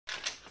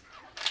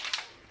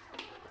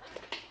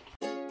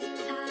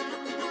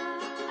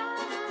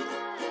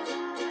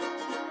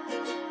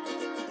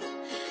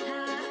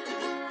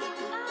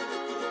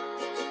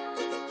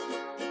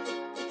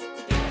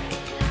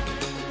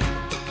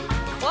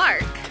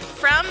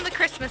from the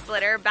Christmas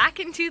litter back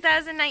in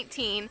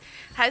 2019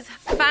 has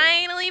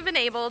finally been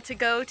able to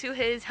go to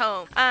his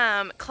home.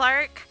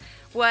 Clark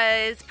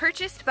was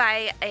purchased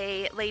by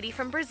a lady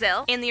from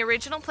Brazil, and the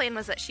original plan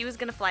was that she was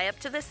going to fly up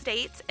to the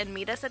States and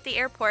meet us at the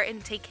airport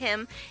and take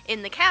him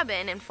in the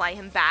cabin and fly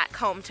him back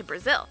home to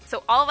Brazil.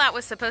 So all that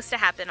was supposed to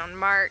happen on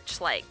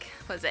March, like,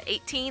 was it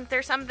 18th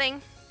or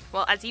something?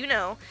 Well, as you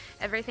know,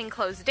 everything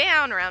closed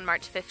down around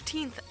March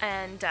 15th,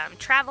 and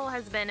travel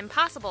has been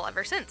impossible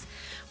ever since.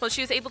 Well,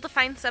 she was able to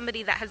find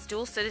somebody that has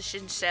dual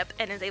citizenship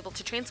and is able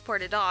to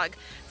transport a dog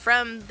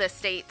from the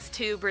States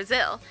to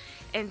Brazil.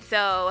 And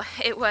so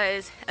it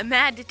was a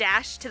mad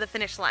dash to the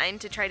finish line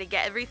to try to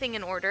get everything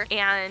in order.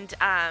 And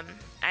I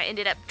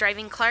ended up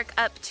driving Clark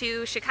up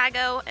to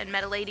Chicago and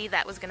met a lady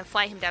that was going to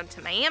fly him down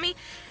to Miami.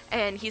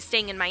 And he's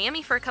staying in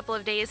Miami for a couple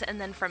of days, and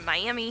then from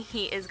Miami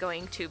he is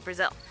going to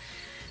Brazil.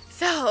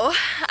 So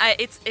I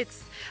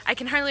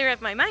can hardly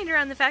wrap my mind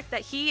around the fact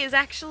that he is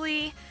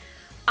actually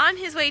on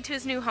his way to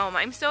his new home.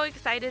 I'm so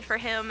excited for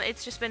him.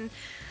 It's just been,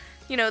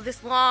 you know,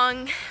 this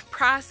long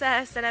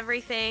process and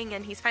everything,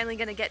 and he's finally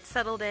going to get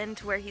settled in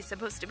to where he's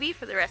supposed to be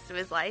for the rest of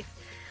his life.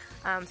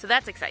 So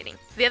that's exciting.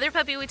 The other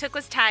puppy we took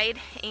was Tide,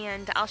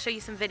 and I'll show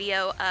you some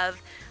video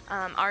of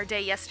our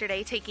day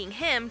yesterday taking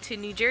him to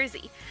New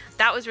Jersey.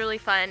 That was really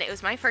fun. It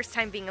was my first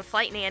time being a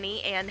flight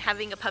nanny and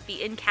having a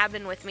puppy in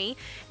cabin with me.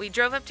 We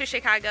drove up to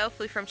Chicago,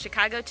 flew from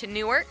Chicago to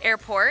Newark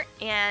airport,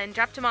 and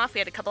dropped him off. We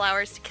had a couple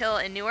hours to kill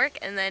in Newark,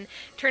 and then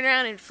turned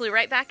around and flew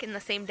right back in the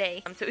same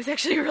day. So it was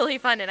actually really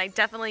fun, and I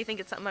definitely think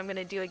it's something I'm going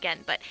to do again.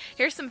 But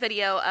here's some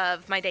video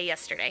of my day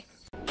yesterday.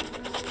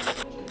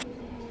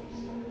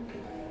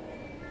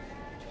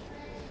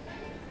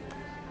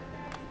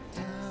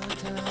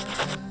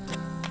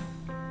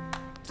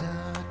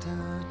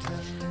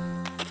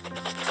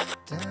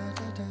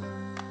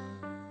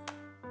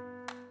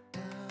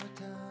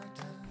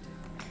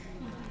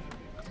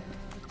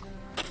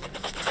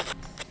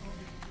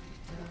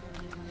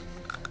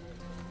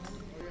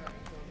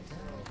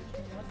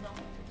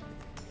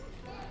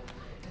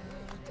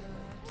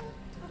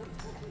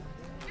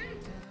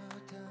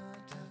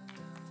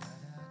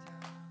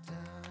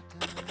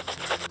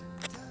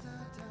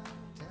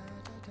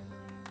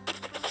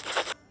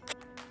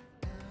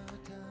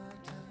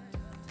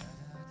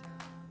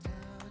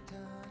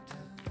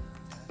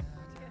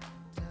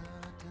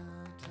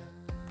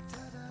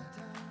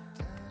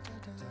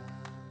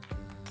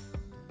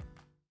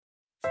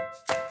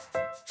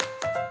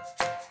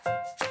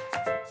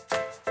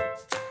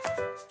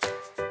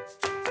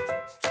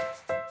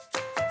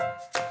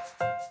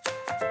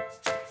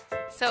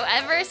 So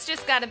Everest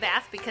just got a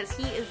bath because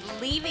he is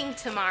leaving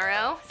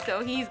tomorrow,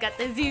 so he's got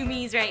the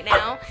zoomies right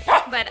now,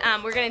 but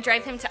we're going to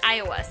drive him to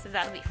Iowa, so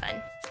that'll be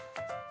fun.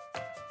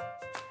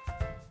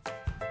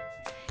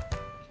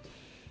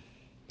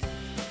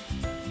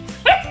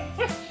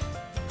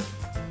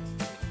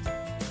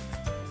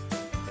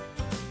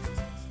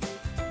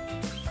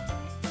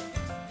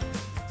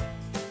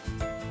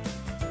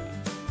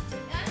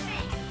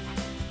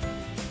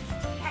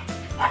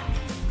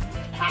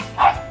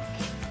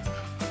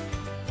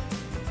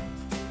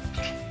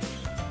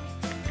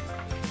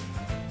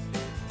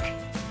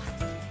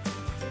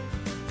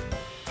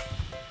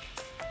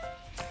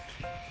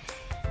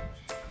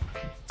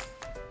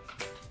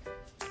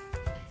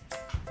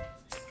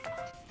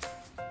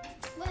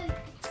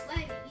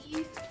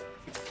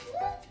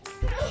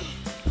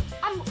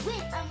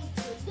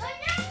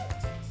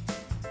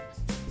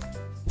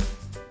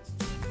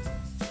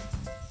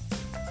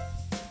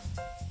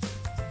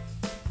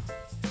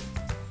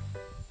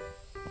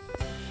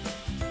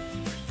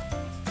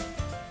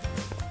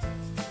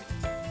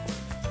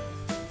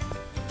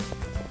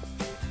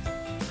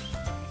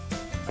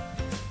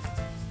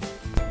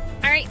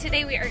 Alright,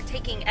 today we are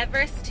taking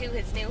Everest to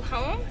his new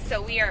home,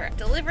 so we are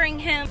delivering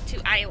him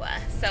to Iowa.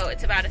 So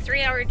it's about a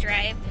 3-hour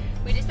drive.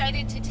 We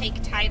decided to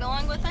take Tide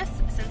along with us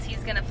since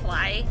he's going to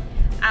fly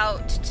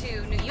out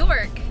to New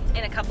York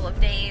in a couple of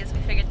days.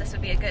 We figured this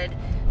would be a good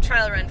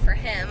trial run for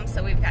him,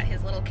 so we've got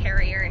his little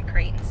carrier and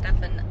crate and stuff,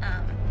 and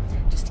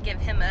just to give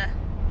him a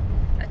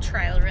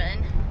trial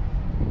run.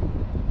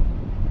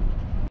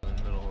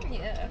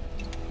 Yeah.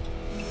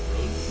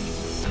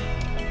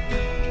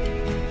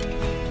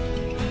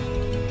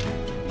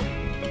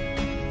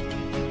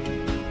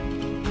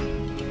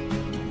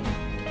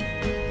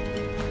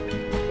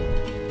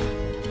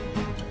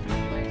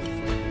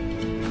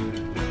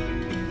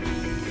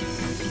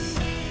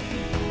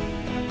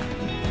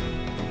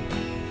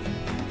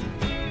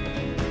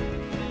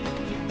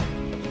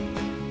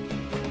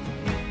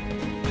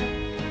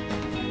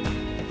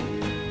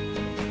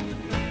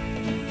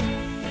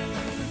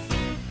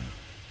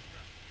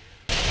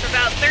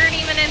 About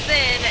 30 minutes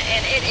in,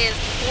 and it is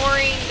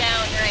pouring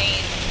down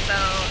rain, so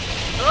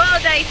a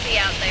little dicey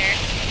out there.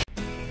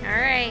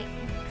 Alright,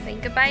 say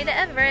goodbye to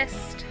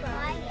Everest.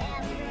 Bye,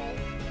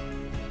 Everest.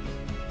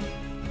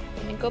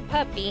 Gonna go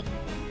puppy.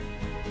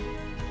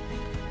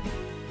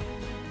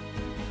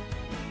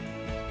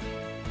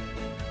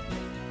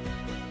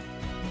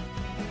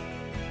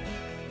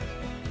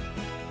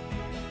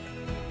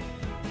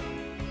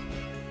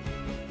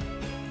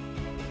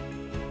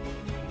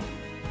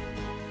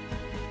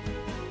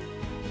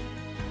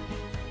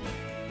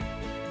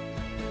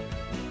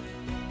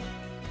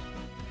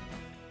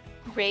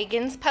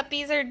 Reagan's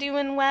puppies are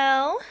doing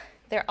well.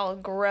 They're all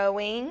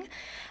growing.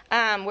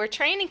 We're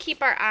trying to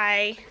keep our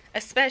eye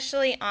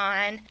especially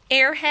on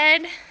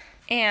Airhead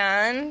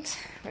and,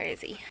 where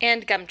is he?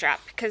 And Gumdrop,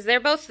 because they're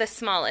both the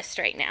smallest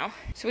right now.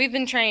 So we've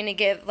been trying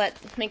to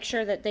make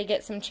sure that they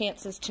get some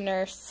chances to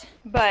nurse.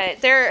 But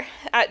they're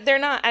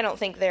not, I don't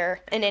think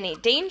they're in any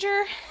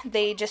danger.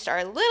 They just are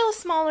a little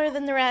smaller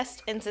than the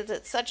rest, and since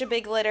it's such a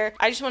big litter,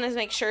 I just wanted to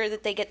make sure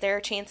that they get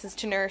their chances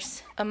to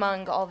nurse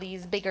among all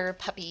these bigger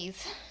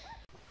puppies.